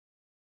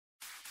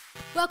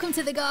Welcome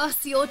to The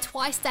Goss, your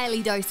twice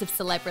daily dose of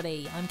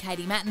celebrity. I'm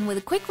Katie Matten with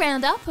a quick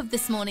roundup of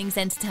this morning's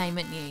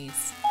entertainment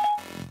news.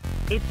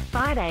 It's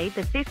Friday,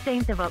 the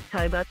 15th of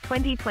October,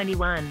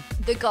 2021.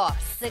 The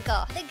Goss. The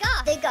Goss. The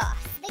Goss. The Goss.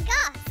 The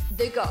Goss.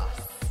 The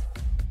Goss.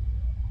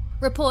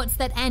 Reports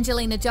that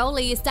Angelina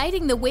Jolie is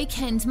dating The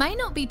Weeknd may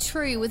not be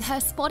true, with her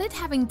spotted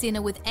having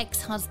dinner with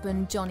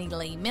ex-husband Johnny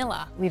Lee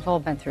Miller. We've all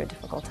been through a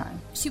difficult time.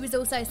 She was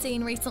also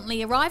seen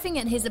recently arriving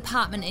at his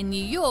apartment in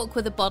New York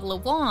with a bottle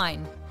of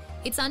wine.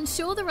 It's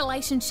unsure the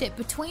relationship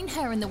between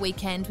her and The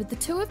Weeknd, with the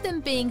two of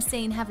them being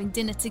seen having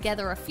dinner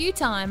together a few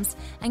times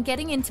and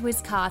getting into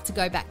his car to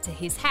go back to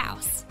his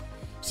house.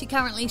 She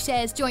currently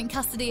shares joint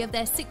custody of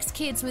their 6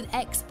 kids with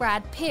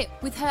ex-Brad Pitt,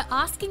 with her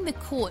asking the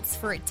courts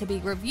for it to be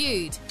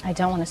reviewed. I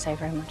don't want to say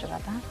very much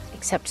about that,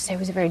 except to say it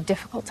was a very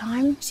difficult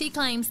time. She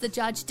claims the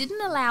judge didn't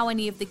allow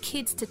any of the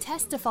kids to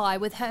testify,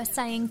 with her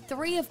saying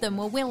 3 of them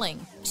were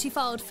willing. She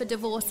filed for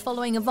divorce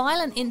following a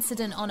violent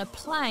incident on a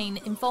plane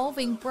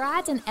involving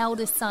Brad and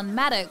eldest son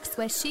Maddox,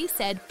 where she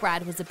said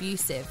Brad was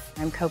abusive.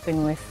 I'm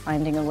coping with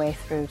finding a way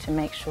through to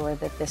make sure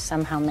that this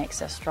somehow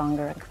makes us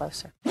stronger and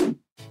closer.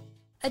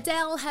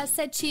 Adele has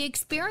said she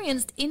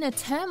experienced inner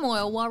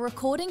turmoil while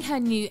recording her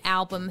new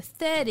album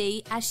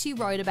 30, as she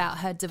wrote about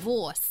her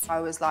divorce. I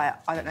was like,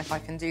 I don't know if I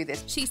can do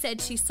this. She said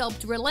she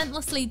sobbed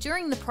relentlessly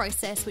during the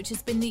process, which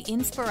has been the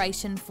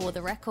inspiration for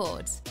the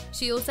record.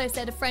 She also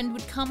said a friend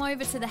would come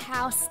over to the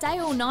house, stay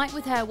all night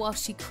with her while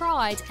she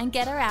cried, and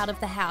get her out of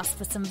the house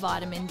for some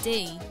vitamin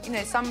D. You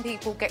know, some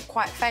people get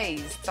quite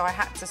phased, so I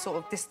had to sort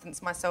of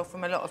distance myself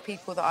from a lot of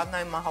people that I've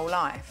known my whole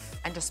life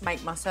and just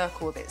make my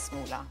circle a bit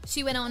smaller.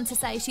 She went on to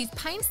say she's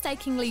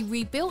painstakingly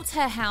rebuilt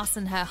her house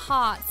and her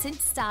heart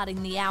since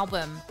starting the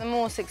album. The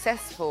more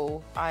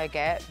successful I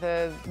get,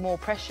 the more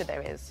pressure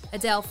there is.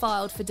 Adele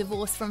filed for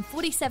divorce from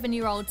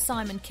 47-year-old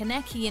Simon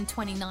Konecki in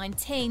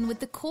 2019, with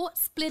the court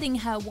splitting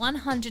her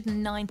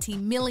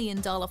 $190 million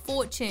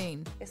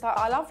fortune. It's like,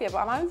 I love you,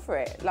 but I'm over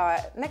it.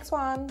 Like, next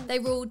one. They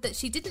ruled that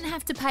she didn't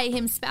have to pay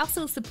him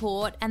spousal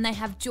support, and they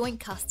have joint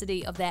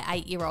custody of their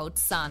 8-year-old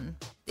son.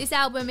 This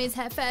album is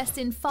her first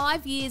in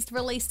 5 years,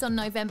 released on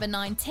November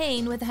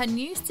 19, with her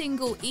new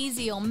single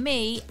Easy on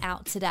Me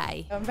out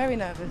today. I'm very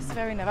nervous,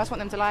 very nervous. I just want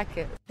them to like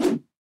it.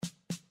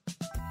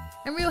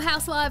 And Real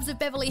Housewives of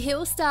Beverly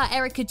Hills star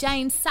Erika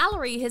Jayne's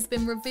salary has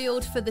been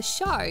revealed for the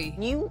show.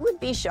 You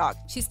would be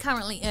shocked. She's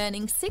currently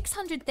earning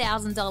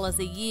 $600,000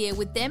 a year,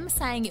 with them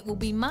saying it will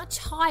be much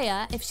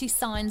higher if she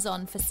signs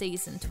on for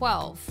season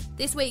 12.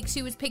 This week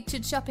she was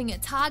pictured shopping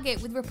at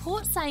Target, with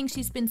reports saying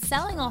she's been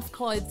selling off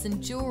clothes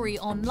and jewellery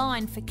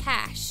online for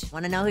cash.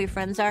 Want to know who your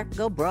friends are?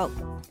 Go broke.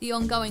 The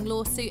ongoing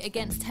lawsuit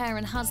against her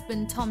and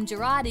husband Tom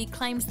Girardi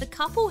claims the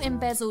couple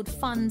embezzled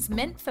funds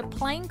meant for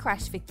plane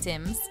crash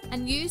victims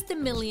and used the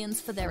millions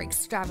for their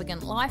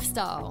extravagant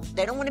lifestyle.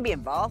 They don't want to be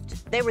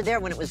involved. They were there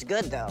when it was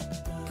good, though.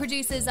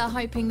 Producers are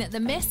hoping that the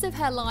mess of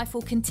her life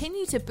will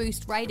continue to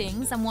boost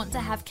ratings and want to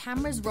have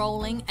cameras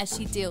rolling as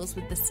she deals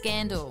with the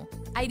scandal.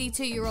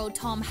 82-year-old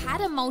Tom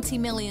had a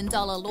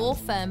multi-million-dollar law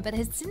firm, but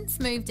has since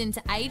moved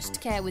into aged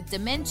care with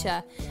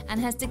dementia and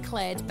has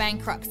declared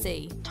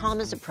bankruptcy. Tom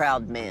is a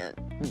proud man.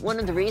 One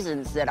of the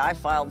reasons that I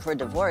filed for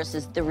divorce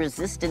is the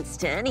resistance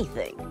to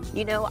anything.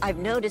 You know, I've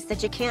noticed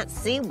that you can't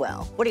see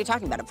well. What are you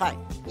talking about? I'm fine.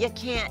 You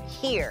can't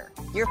hear.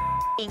 You're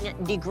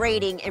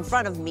degrading in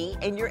front of me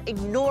and you're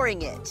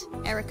ignoring it.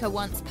 Erika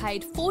once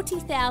paid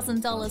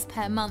 $40,000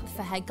 per month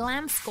for her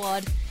glam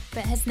squad,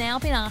 but has now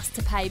been asked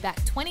to pay back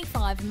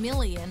 $25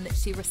 million that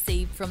she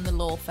received from the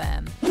law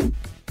firm.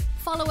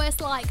 Follow us,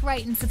 like,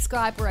 rate and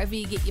subscribe wherever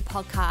you get your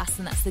podcasts,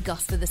 and that's The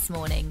Goss for this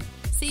morning.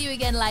 See you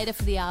again later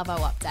for the Arvo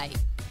update.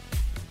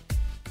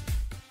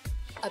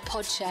 A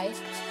Podshape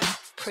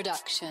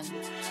production.